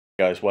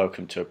Guys,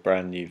 welcome to a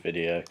brand new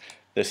video.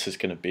 This is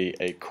going to be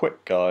a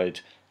quick guide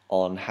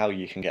on how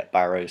you can get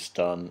Barrows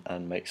done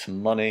and make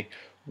some money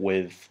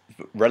with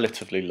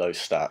relatively low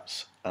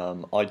stats.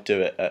 I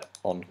do it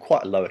on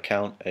quite a low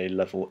account, a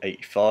level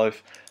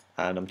 85,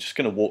 and I'm just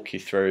going to walk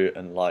you through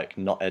and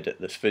not edit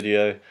this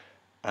video,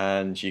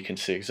 and you can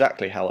see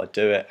exactly how I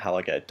do it, how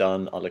I get it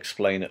done. I'll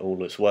explain it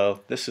all as well.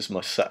 This is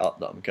my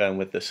setup that I'm going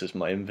with. This is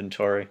my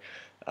inventory.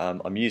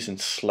 I'm using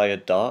Slayer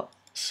Dart,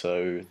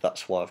 so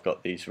that's why I've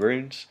got these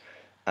runes.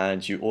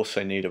 And you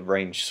also need a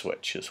range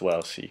switch as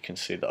well, so you can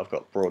see that I've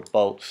got broad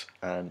bolts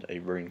and a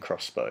rune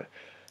crossbow.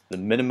 The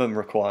minimum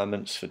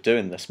requirements for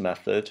doing this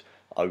method,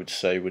 I would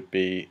say, would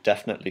be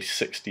definitely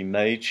 60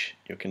 mage.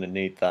 You're going to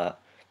need that,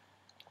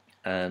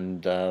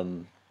 and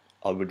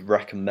I would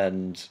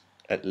recommend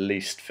at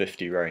least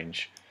 50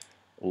 range,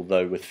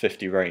 although with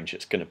 50 range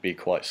it's going to be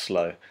quite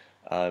slow.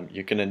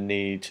 You're going to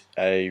need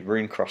a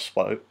rune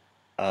crossbow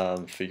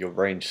for your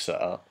range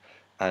setup.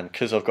 And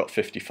because I've got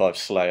 55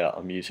 Slayer,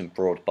 I'm using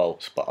broad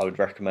bolts, but I would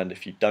recommend,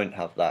 if you don't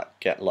have that,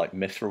 get like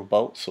mithril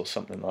bolts or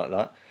something like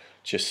that,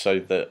 just so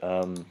that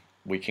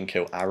we can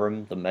kill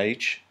Aram the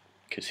mage,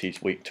 because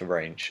he's weak to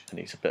range and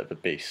he's a bit of a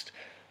beast.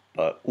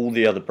 But all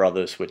the other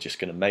brothers, we're just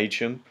going to mage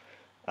them.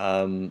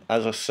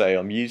 As I say,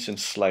 I'm using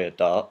Slayer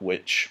Dart,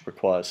 which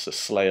requires the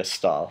Slayer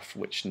Staff,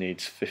 which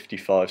needs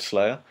 55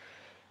 Slayer.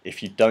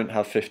 If you don't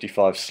have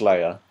 55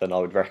 Slayer, then I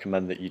would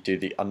recommend that you do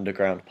the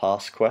Underground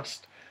Pass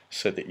quest,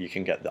 so that you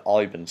can get the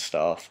Iban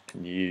Staff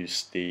and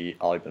use the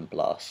Iban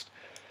Blast.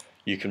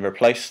 You can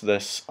replace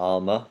this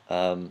armour.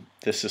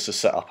 This is the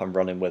setup I'm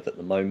running with at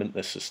the moment.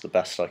 This is the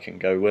best I can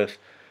go with.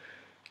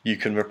 You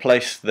can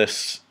replace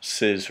this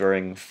Sizz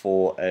ring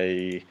for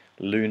a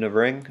lunar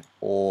ring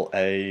or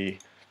a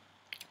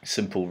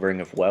simple ring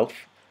of wealth.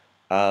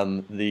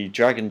 The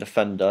Dragon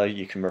Defender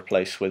you can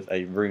replace with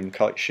a rune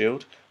kite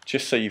shield,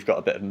 just so you've got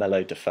a bit of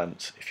melee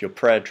defense. If your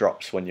prayer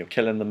drops when you're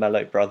killing the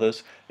melee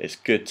brothers, it's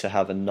good to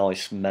have a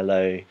nice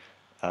melee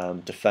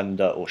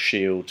defender or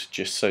shield,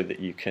 just so that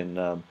you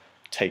can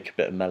take a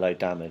bit of melee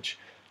damage.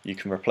 You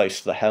can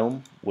replace the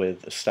helm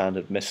with a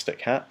standard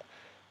mystic hat,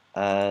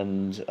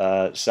 and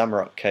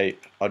Zamorak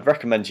cape. I'd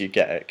recommend you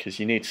get it because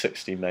you need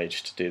 60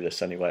 mage to do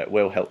this anyway. It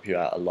will help you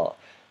out a lot.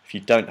 If you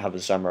don't have a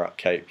Zamorak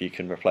cape, you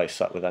can replace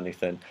that with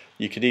anything.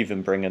 You could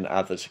even bring an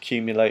Aether's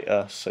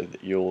accumulator so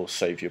that you'll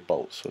save your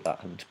bolts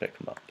without having to pick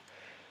them up.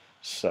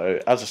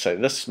 So as I say,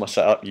 this is my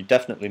setup. You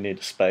definitely need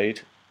a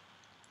spade.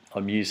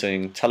 I'm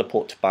using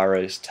Teleport to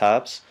Barrows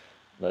tabs.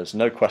 There's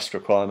no quest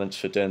requirements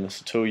for doing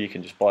this at all. You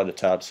can just buy the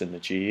tabs in the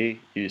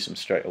GE, use them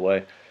straight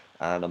away.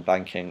 And I'm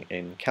banking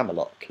in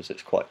Camelot because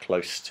it's quite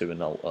close to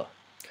an altar.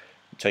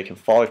 I'm taking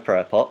 5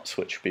 prayer pots,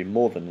 which would be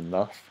more than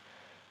enough.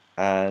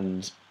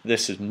 And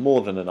this is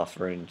more than enough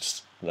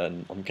runes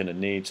than I'm going to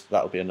need.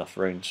 That'll be enough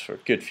runes for a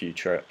good few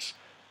trips,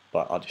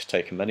 but I'll just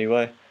take them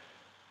anyway.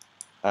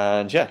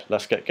 And yeah,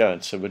 let's get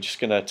going. So we're just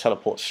going to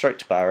teleport straight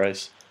to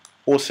Barrows.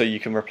 Also, you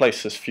can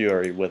replace this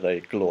Fury with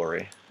a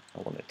Glory,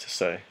 I wanted to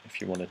say, if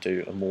you want to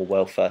do a more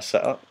welfare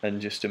setup and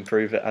just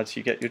improve it as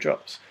you get your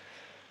drops.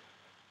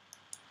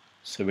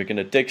 So we're going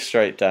to dig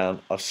straight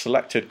down. I've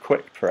selected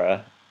Quick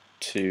Prayer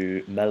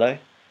to melee.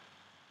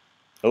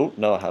 Oh,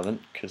 no I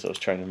haven't, because I was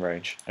training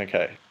range.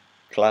 Okay,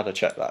 glad I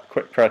checked that.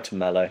 Quick Prayer to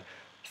melee.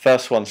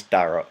 First one's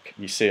Darok.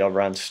 You see I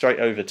ran straight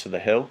over to the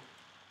hill,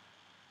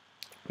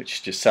 which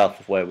is just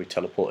south of where we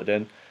teleported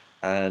in.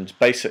 And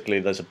basically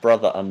there's a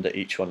brother under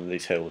each one of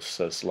these hills.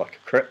 So there's like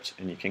a crypt,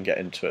 and you can get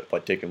into it by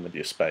digging with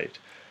your spade.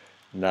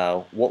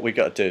 Now, what we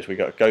got to do is we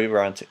got to go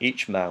around to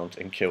each mound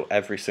and kill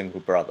every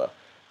single brother.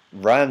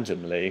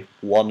 Randomly,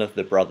 one of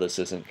the brothers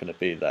isn't going to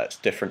be there. It's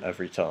different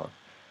every time.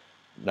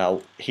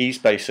 Now, he's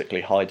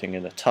basically hiding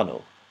in a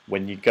tunnel.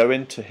 When you go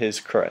into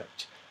his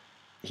crypt,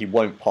 he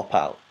won't pop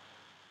out.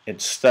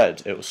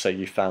 Instead, it will say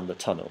you found the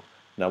tunnel.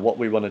 Now, what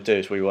we want to do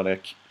is we want to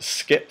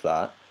skip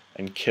that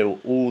and kill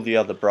all the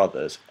other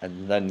brothers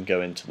and then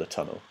go into the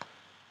tunnel.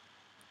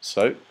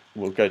 So,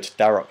 we'll go to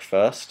Darok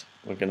first.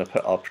 We're going to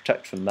put our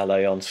Protect from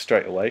Melee on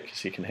straight away because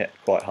he can hit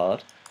quite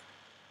hard.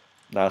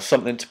 Now,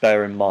 something to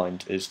bear in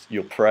mind is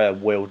your prayer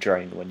will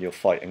drain when you're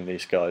fighting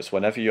these guys.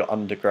 Whenever you're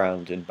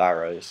underground in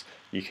Barrows,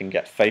 you can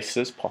get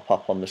faces pop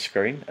up on the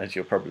screen, as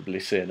you'll probably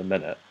see in a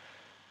minute.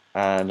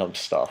 And I'm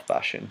staff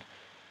bashing.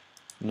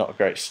 Not a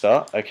great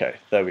start. Okay,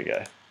 there we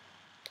go.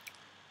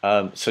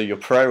 So your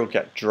prayer will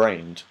get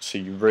drained, so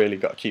you really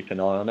got to keep an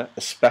eye on it,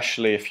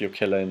 especially if you're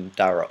killing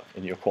Darok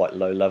and you're quite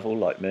low level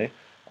like me.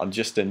 I'm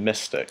just in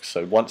Mystic,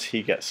 so once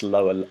he gets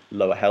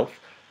lower health,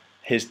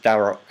 his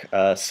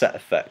Darok set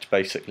effect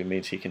basically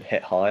means he can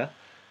hit higher,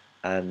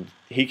 and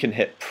he can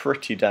hit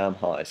pretty damn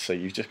high, so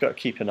you've just got to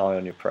keep an eye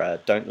on your prayer.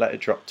 Don't let it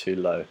drop too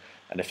low,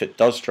 and if it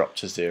does drop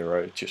to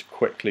 0, just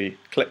quickly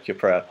click your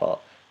prayer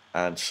pot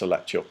and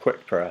select your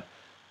Quick Prayer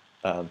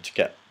to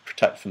get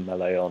Protect from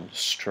Melee on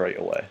straight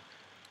away.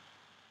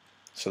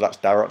 So that's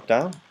Darok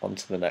down, on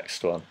to the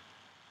next one.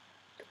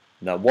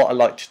 Now what I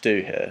like to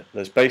do here,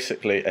 there's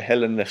basically a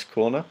hill in this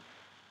corner,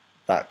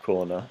 that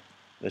corner,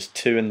 there's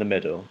 2 in the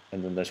middle,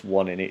 and then there's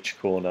 1 in each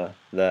corner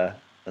there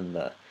and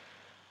there.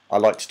 I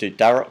like to do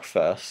Darroch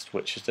first,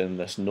 which is in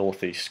this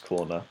northeast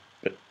corner,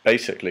 but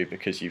basically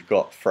because you've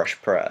got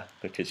fresh prayer,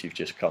 because you've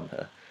just come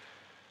here.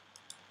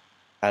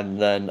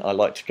 And then I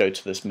like to go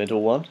to this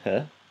middle one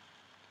here,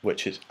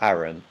 which is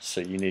Arim.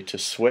 So you need to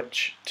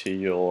switch to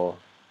your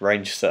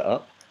range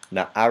setup.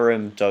 Now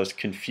Arim does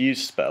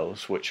confuse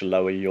spells, which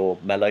lower your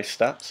melee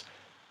stats,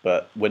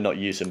 but we're not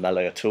using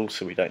melee at all,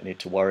 so we don't need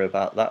to worry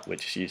about that. We're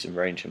just using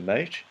range and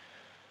mage.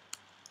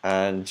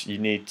 And you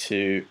need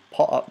to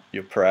pot up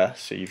your prayer,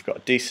 so you've got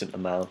a decent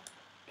amount,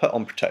 put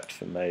on protect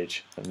for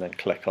mage, and then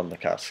click on the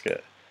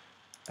casket,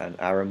 and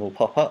Arim will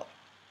pop up.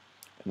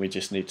 And we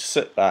just need to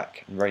sit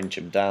back and range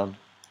him down.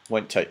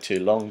 Won't take too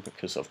long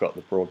because I've got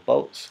the broad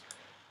bolts,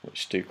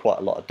 which do quite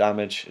a lot of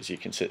damage. As you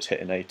can see, it's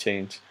hitting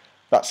 18s.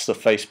 That's the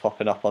face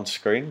popping up on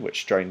screen,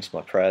 which drains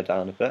my prayer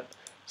down a bit.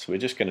 So we're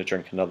just going to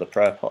drink another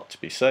prayer pot to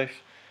be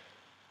safe.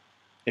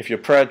 If your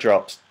prayer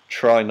drops,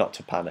 try not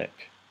to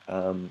panic.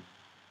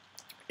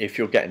 If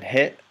you're getting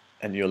hit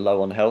and you're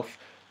low on health,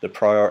 the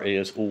priority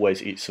is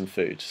always eat some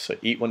food. So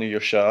eat one of your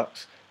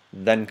sharks,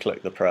 then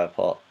click the prayer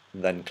pot,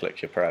 then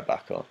click your prayer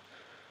back on.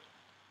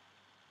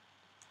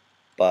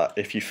 But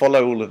if you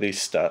follow all of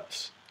these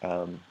steps,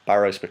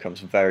 Barrows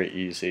becomes very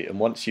easy, and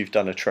once you've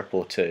done a trip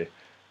or two,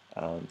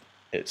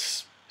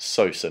 it's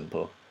so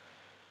simple.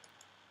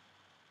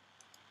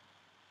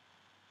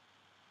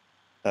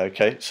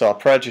 Okay, so our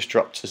prayer just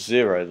dropped to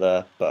 0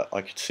 there, but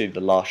I could see the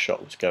last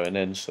shot was going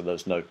in, so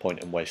there's no point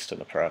in wasting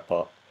a prayer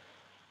pot.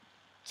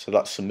 So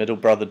that's the middle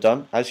brother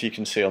done. As you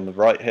can see on the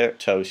right here, it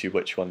tells you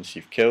which ones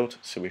you've killed.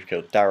 So we've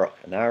killed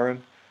Darroch and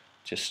Arim,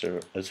 just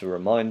as a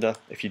reminder.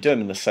 If you do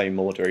them in the same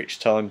order each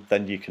time,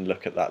 then you can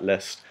look at that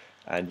list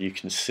and you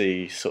can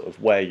see sort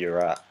of where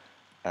you're at,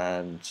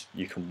 and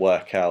you can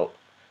work out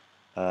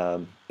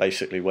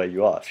basically where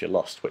you are if you're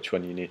lost, which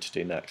one you need to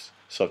do next.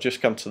 So I've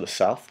just come to the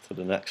south to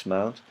the next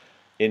mound.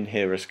 In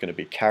here is going to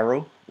be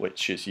Carol,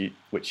 which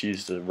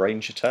uses a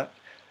range attack.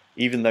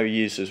 Even though he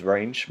uses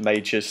range,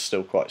 mage is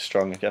still quite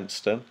strong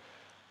against him.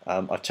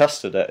 I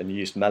tested it and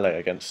used melee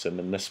against him,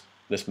 and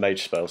this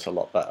mage spell's a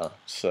lot better.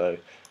 So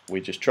we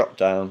just drop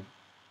down,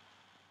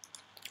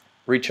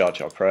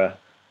 recharge our prayer.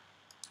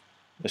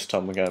 This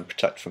time we're going to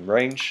protect from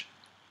range.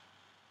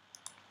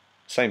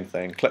 Same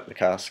thing, click the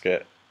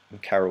casket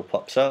and Carol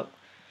pops out.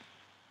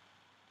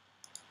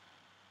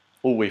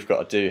 All we've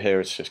got to do here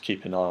is just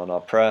keep an eye on our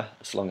prayer.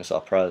 As long as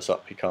our prayer's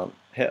up, he can't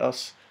hit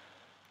us.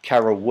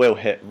 Carol will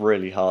hit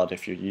really hard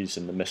if you're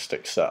using the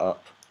Mystic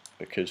setup,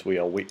 because we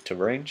are weak to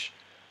range.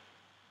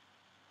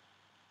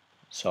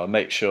 So I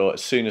make sure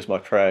as soon as my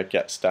prayer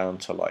gets down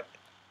to like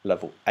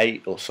level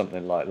 8 or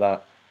something like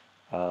that,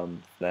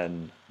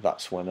 then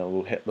that's when I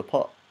will hit the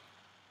pot.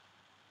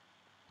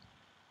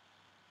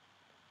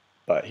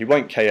 But he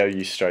won't KO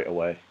you straight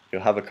away.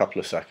 You'll have a couple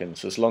of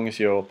seconds. As long as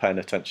you're paying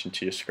attention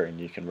to your screen,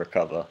 you can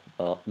recover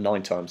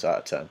 9 times out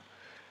of 10.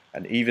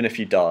 And even if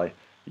you die,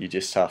 you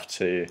just have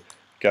to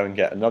go and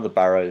get another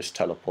Barrows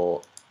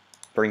teleport,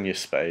 bring your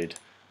spade,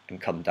 and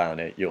come down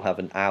it. You'll have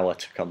an hour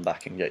to come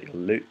back and get your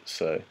loot,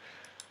 so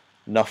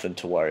nothing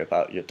to worry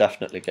about. You'll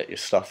definitely get your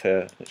stuff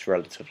here. It's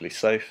relatively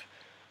safe.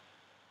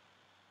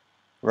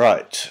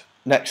 Right,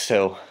 next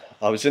hill.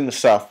 I was in the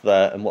south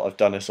there, and what I've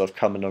done is I've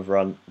come and I've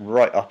run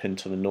right up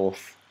into the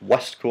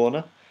northwest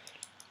corner.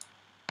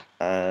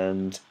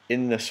 And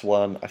in this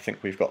one, I think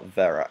we've got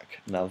Verak.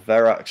 Now,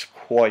 Verak's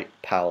quite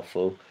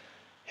powerful.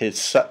 His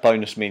set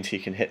bonus means he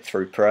can hit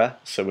through prayer,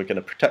 so we're going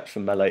to protect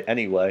from melee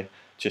anyway,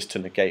 just to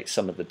negate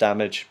some of the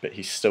damage, but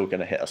he's still going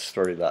to hit us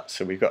through that.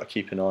 So we've got to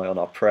keep an eye on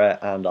our prayer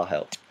and our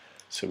health.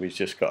 So we've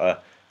just got to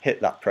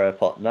hit that prayer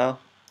pot now,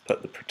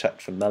 put the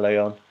protect from melee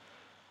on,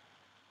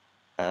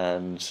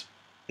 and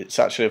it's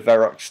actually a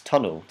Verak's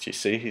tunnel. Do you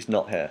see? He's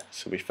not here,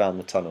 so we found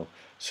the tunnel.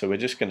 So we're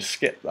just going to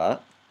skip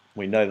that.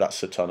 We know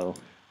that's the tunnel,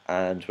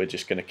 and we're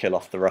just going to kill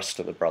off the rest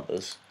of the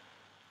brothers.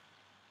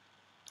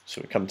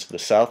 So we come to the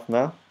south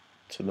now,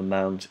 to the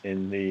mound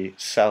in the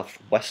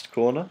southwest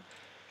corner,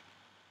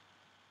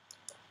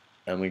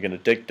 and we're going to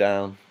dig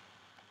down,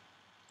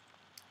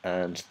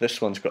 and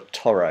this one's got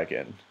Torag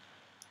in,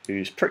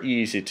 who's pretty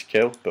easy to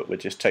kill, but we'll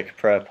just take a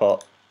prayer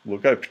pot. We'll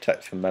go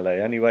protect from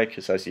melee anyway,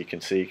 because as you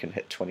can see, you can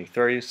hit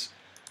 23s,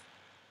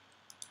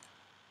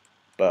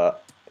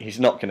 but he's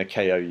not going to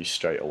KO you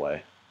straight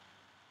away.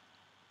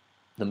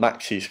 The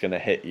max he's going to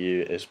hit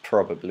you is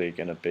probably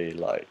going to be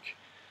like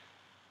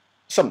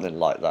something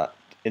like that,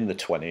 in the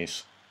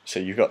 20s. So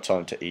you've got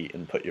time to eat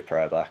and put your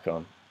prayer back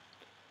on.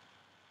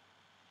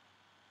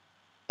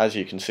 As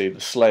you can see,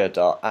 the Slayer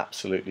Dart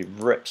absolutely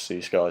rips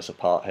these guys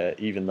apart here,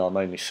 even though I'm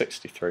only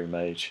 63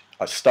 mage.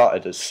 I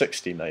started as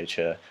 60 mage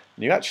here,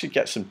 and you actually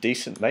get some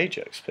decent mage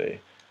XP.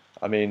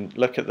 I mean,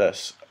 look at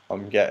this.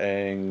 I'm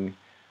getting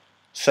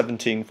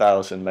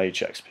 17,000 mage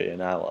XP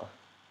an hour,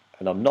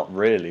 and I'm not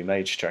really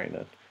mage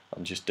training.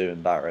 I'm just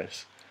doing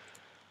Barrows.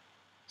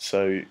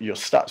 So your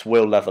stats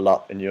will level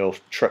up and your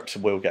trips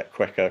will get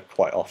quicker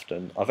quite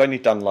often. I've only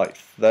done like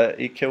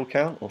 30 kill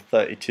count or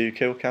 32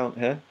 kill count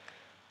here,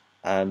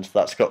 and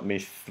that's got me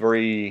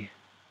 3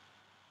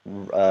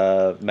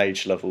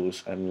 mage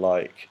levels and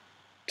like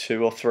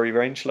 2 or 3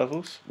 range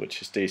levels,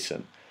 which is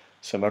decent.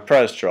 So my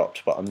prayer's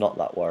dropped, but I'm not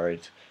that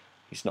worried.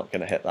 He's not going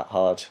to hit that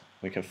hard.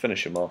 We can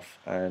finish him off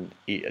and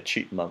eat a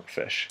cheap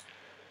monkfish.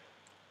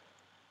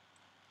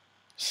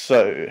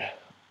 So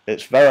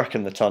it's Verak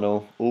in the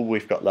tunnel. All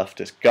we've got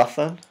left is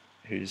Guthan,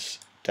 who's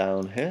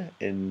down here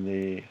in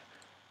the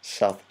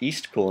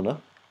southeast corner.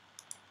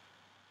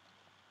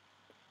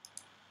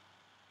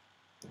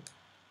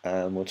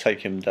 And we'll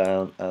take him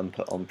down and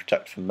put on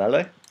Protect from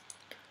Melee.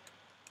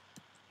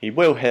 He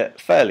will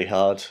hit fairly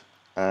hard,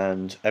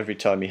 and every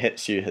time he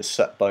hits you, his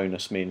set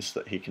bonus means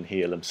that he can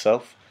heal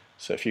himself.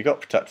 So if you've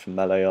got Protect from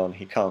Melee on,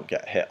 he can't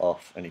get hit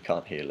off and he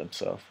can't heal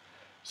himself.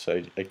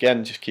 So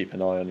again, just keep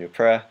an eye on your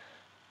prayer.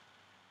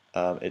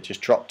 It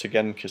just dropped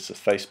again because the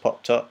face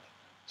popped up,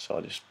 so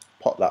I just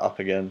pop that up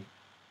again.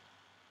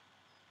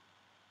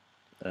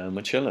 And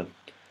we're chilling.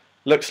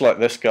 Looks like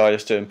this guy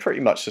is doing pretty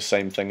much the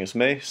same thing as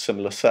me,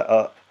 similar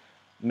setup.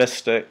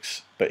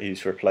 Mystics, but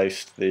he's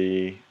replaced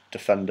the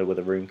defender with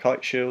a rune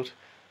kite shield.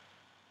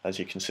 As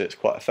you can see, it's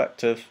quite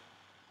effective.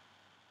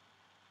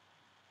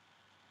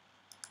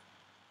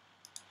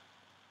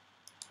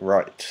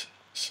 Right,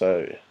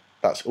 so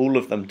that's all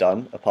of them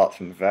done apart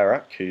from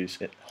Verak, who's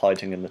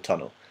hiding in the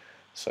tunnel.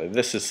 So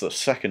this is the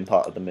second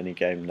part of the mini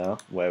game now,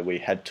 where we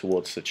head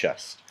towards the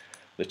chest.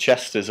 The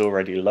chest is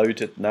already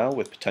loaded now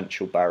with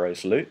potential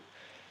Barrows loot.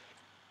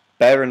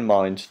 Bear in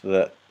mind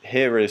that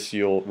here is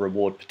your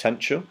reward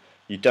potential.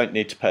 You don't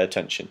need to pay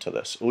attention to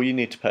this. All you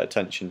need to pay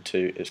attention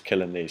to is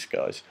killing these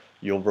guys.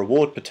 Your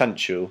reward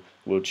potential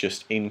will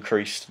just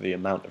increase the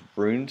amount of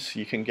runes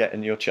you can get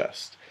in your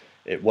chest.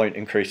 It won't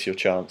increase your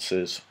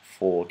chances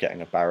for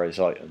getting a Barrows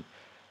item.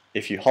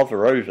 If you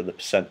hover over the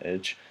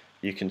percentage,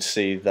 you can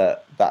see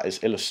that that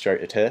is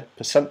illustrated here.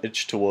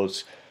 Percentage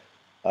towards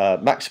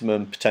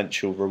maximum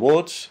potential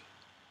rewards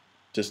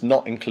does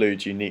not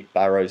include unique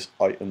Barrows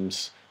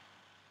items,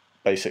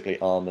 basically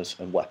armors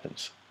and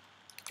weapons.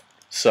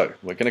 So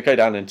we're going to go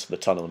down into the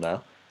tunnel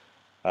now.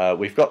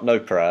 We've got no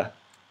prayer,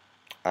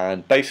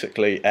 and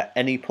basically at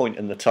any point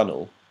in the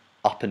tunnel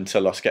up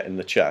until us getting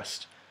the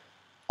chest,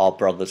 our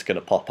brother's going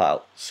to pop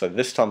out. So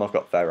this time I've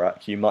got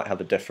Verak. You might have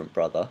a different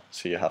brother,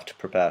 so you have to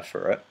prepare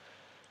for it.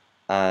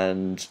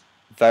 And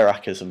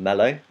Verak is a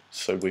melee,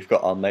 so we've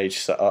got our mage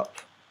set up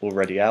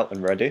already out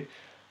and ready.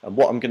 And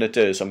what I'm going to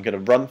do is I'm going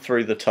to run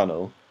through the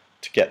tunnel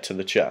to get to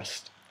the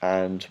chest,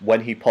 and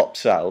when he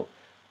pops out,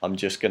 I'm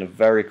just going to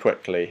very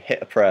quickly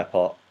hit a prayer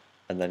pot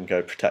and then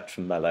go Protect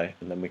from Melee,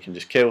 and then we can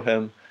just kill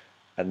him,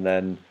 and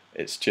then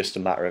it's just a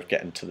matter of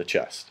getting to the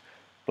chest.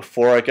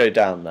 Before I go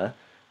down there,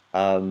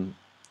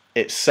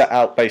 it's set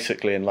out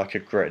basically in like a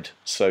grid,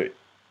 so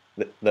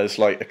there's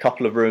like a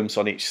couple of rooms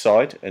on each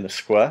side in a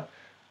square,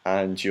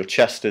 and your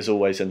chest is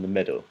always in the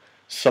middle.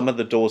 Some of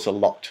the doors are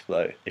locked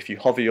though. If you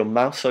hover your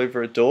mouse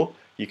over a door,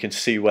 you can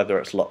see whether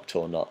it's locked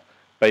or not.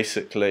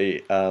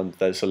 Basically,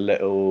 there's a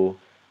little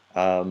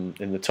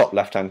in the top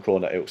left hand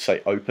corner, it will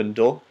say open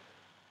door.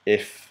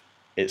 If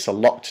it's a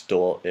locked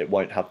door, it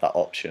won't have that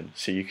option,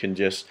 so you can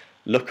just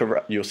look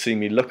around. You'll see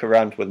me look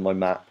around with my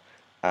map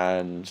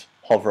and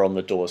hover on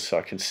the doors so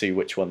I can see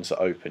which ones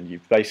are open.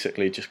 You've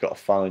basically just got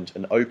to find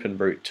an open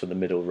route to the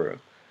middle room,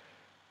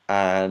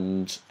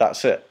 and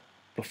that's it.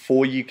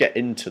 Before you get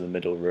into the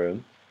middle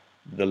room,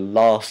 the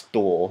last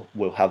door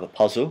will have a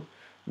puzzle.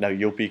 Now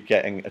you'll be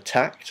getting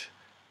attacked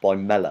by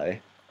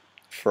melee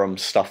from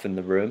stuff in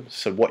the room,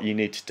 so what you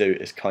need to do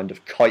is kind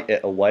of kite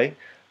it away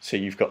so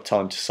you've got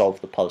time to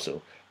solve the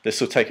puzzle.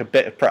 This will take a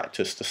bit of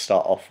practice to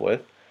start off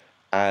with,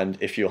 and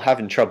if you're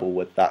having trouble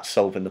with that,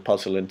 solving the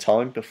puzzle in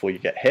time before you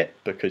get hit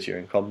because you're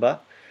in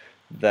combat,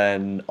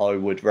 then I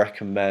would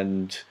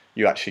recommend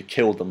you actually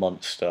kill the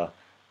monster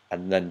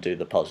and then do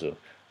the puzzle,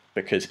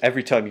 because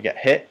every time you get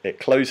hit it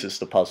closes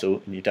the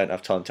puzzle and you don't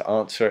have time to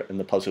answer it and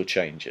the puzzle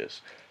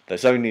changes.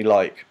 There's only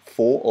like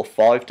 4 or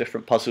 5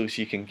 different puzzles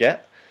you can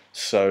get,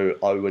 so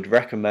I would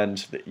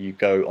recommend that you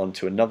go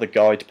onto another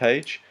guide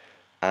page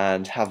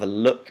and have a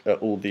look at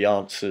all the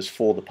answers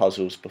for the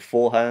puzzles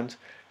beforehand,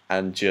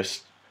 and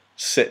just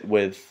sit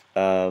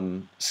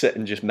and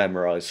just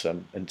memorize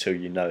them until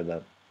you know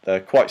them. They're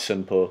quite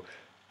simple.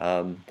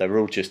 They're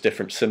all just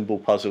different symbol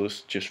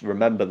puzzles. Just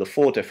remember the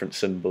 4 different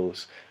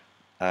symbols,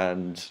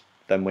 and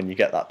then when you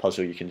get that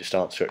puzzle you can just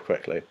answer it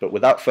quickly. But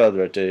without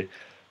further ado,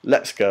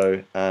 let's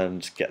go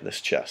and get this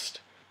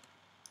chest.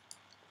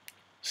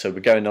 So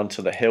we're going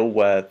onto the hill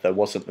where there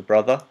wasn't the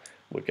brother.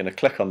 We're going to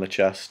click on the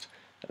chest,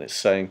 and it's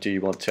saying, do you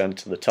want to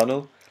enter the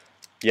tunnel?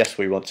 Yes,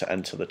 we want to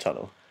enter the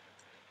tunnel.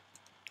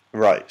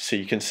 Right, so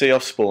you can see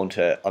I've spawned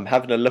here. I'm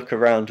having a look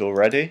around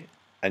already,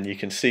 and you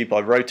can see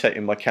by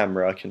rotating my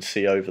camera I can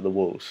see over the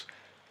walls.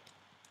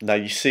 Now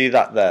you see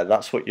that there,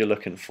 that's what you're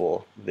looking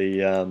for,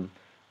 the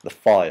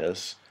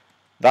fires.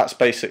 That's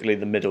basically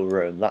the middle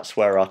room. That's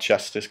where our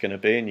chest is going to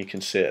be, and you can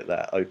see it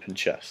there, open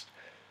chest.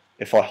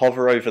 If I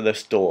hover over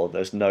this door,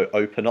 there's no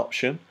open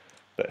option,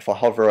 but if I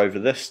hover over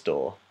this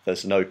door,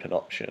 there's an open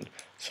option.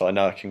 So I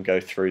know I can go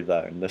through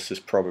there, and this is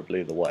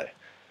probably the way.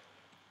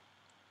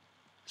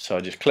 So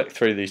I just click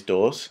through these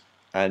doors,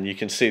 and you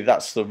can see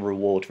that's the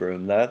reward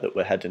room there that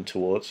we're heading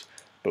towards.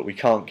 but we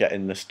can't get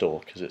in this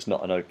door because it's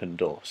not an open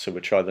door. So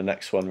we'll try the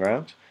next one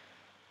round.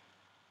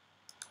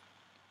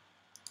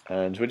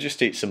 And we'll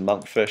just eat some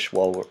monkfish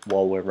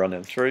while we're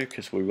running through,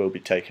 because we will be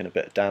taking a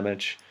bit of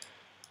damage.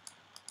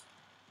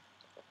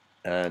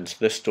 And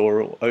this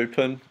door will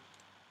open.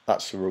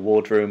 That's the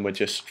reward room. We're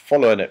just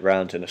following it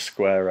round in a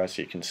square, as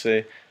you can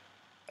see.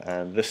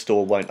 And this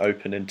door won't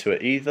open into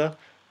it either,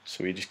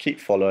 so we just keep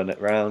following it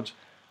round,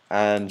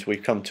 and we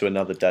come to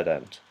another dead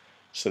end.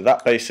 So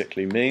that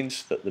basically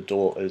means that the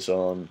door is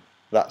on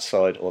that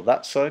side or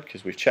that side,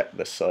 because we've checked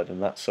this side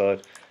and that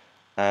side,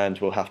 and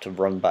we'll have to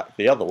run back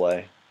the other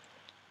way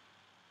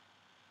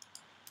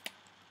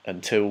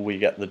until we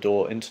get the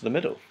door into the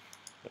middle.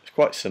 It's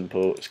quite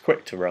simple, it's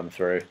quick to run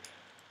through,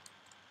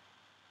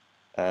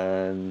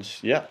 and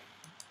yeah,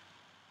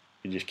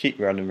 you just keep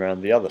running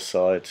around the other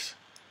sides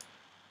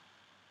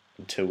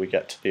until we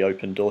get to the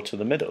open door to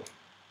the middle.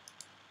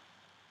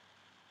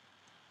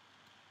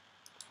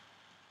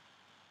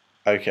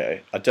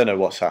 Okay, I don't know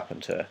what's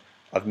happened here.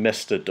 I've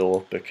missed a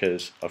door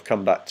because I've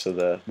come back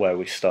to where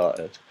we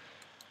started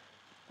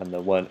and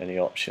there weren't any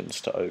options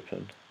to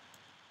open.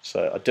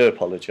 So I do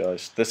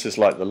apologise. This is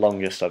like the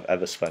longest I've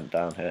ever spent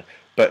down here,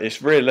 but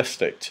it's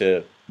realistic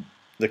to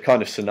the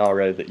kind of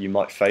scenario that you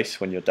might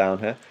face when you're down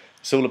here.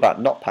 It's all about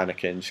not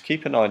panicking, just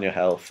keep an eye on your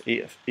health,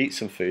 eat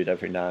some food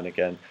every now and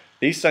again.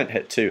 These don't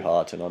hit too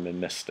hard and I'm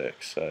in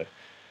Mystic, so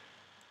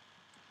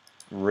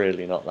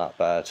really not that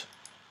bad.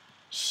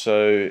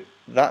 So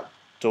that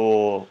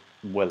door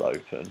will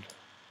open.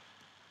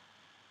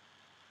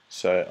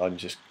 So I'm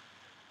just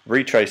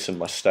retracing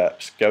my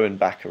steps, going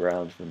back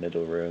around the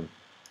middle room.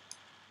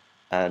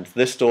 And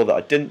this door that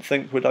I didn't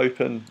think would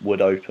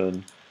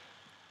open,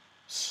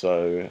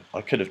 so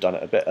I could have done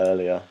it a bit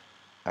earlier.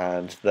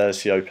 And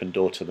there's the open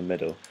door to the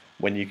middle.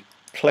 When you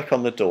click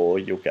on the door,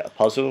 you'll get a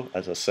puzzle,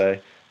 as I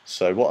say.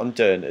 So what I'm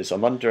doing is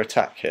I'm under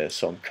attack here,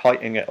 so I'm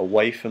kiting it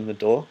away from the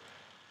door,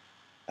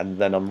 and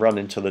then I'm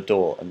running to the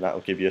door, and that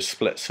will give you a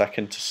split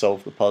second to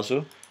solve the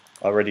puzzle.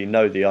 I already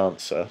know the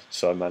answer,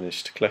 so I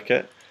managed to click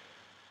it.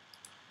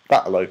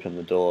 That'll open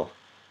the door,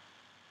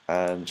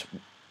 and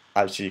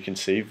as you can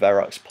see,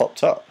 Varrock's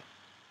popped up.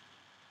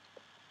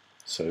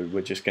 So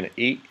we're just going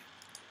to eat,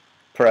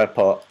 prayer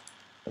pot,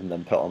 and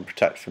then put on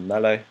protect from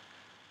melee,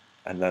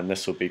 and then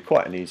this will be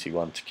quite an easy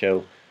one to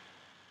kill.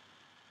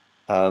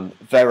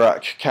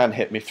 Varrock can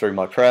hit me through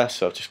my prayer,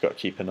 so I've just got to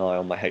keep an eye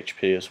on my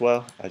HP as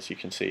well. As you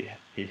can see,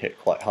 he hit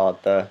quite hard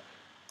there,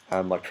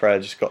 and my prayer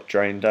just got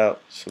drained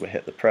out, so we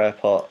hit the prayer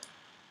pot,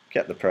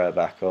 get the prayer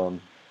back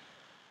on.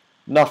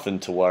 Nothing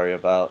to worry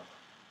about.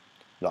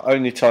 The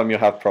only time you'll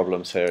have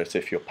problems here is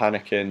if you're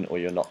panicking or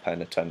you're not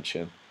paying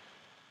attention.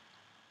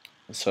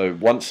 So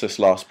once this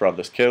last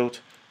brother's killed,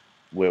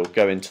 we'll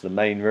go into the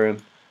main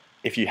room.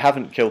 If you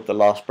haven't killed the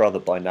last brother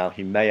by now,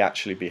 he may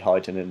actually be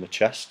hiding in the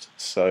chest,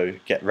 so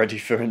get ready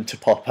for him to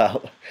pop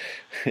out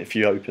if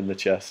you open the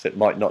chest. It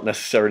might not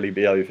necessarily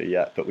be over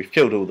yet, but we've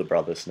killed all the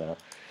brothers now.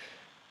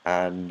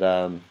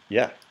 And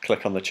yeah,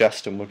 click on the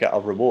chest and we'll get our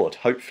reward.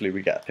 Hopefully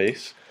we get a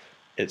piece.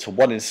 It's a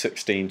 1 in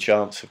 16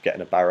 chance of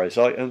getting a Barrows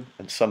item,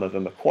 and some of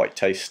them are quite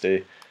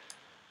tasty.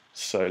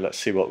 So let's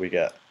see what we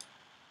get.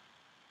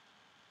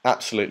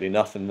 Absolutely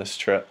nothing this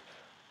trip.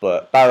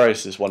 But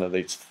Barrows is one of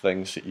these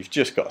things that you've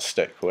just got to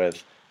stick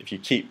with. If you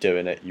keep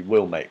doing it, you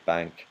will make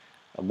bank.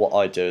 And what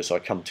I do is I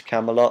come to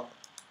Camelot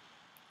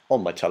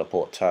on my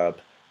teleport tab,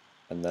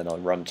 and then I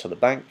run to the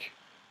bank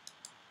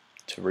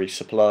to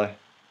resupply.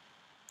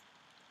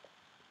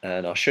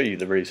 And I'll show you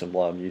the reason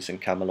why I'm using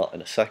Camelot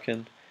in a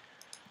second.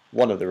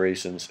 One of the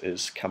reasons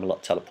is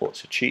Camelot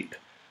teleports are cheap.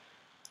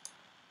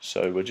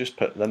 So we'll just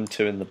put them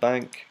two in the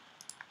bank,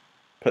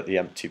 put the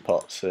empty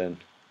pots in,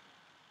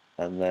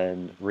 and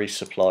then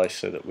resupply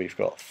so that we've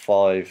got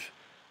 5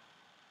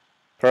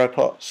 prayer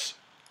pots.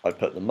 I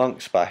put the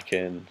monks back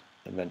in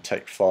and then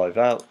take 5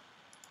 out.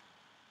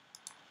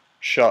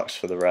 Sharks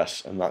for the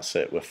rest, and that's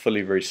it. We're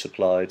fully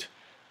resupplied.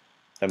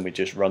 Then we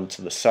just run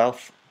to the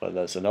south where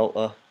there's an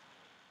altar,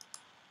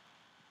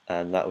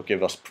 and that will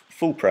give us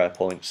full prayer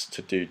points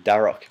to do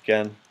Darrock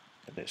again,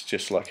 and it's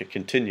just like a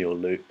continual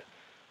loop.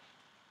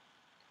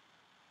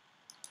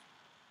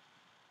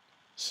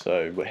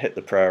 So we'll hit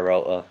the prayer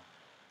altar,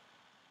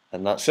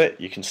 and that's it.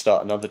 You can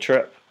start another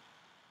trip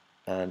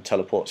and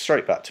teleport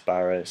straight back to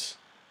Barrows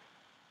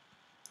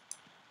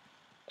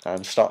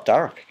and start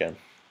Darrock again.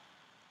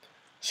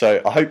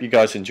 So I hope you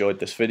guys enjoyed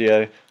this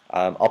video.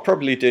 I'll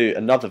probably do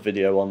another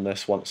video on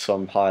this once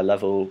I'm higher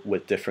level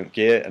with different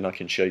gear, and I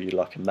can show you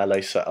like a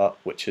melee setup,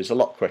 which is a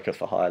lot quicker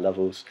for higher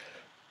levels.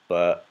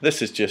 But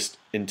this is just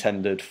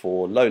intended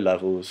for low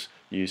levels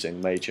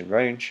using mage and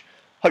range.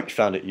 Hope you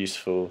found it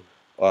useful.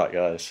 Alright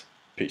guys,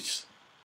 peace.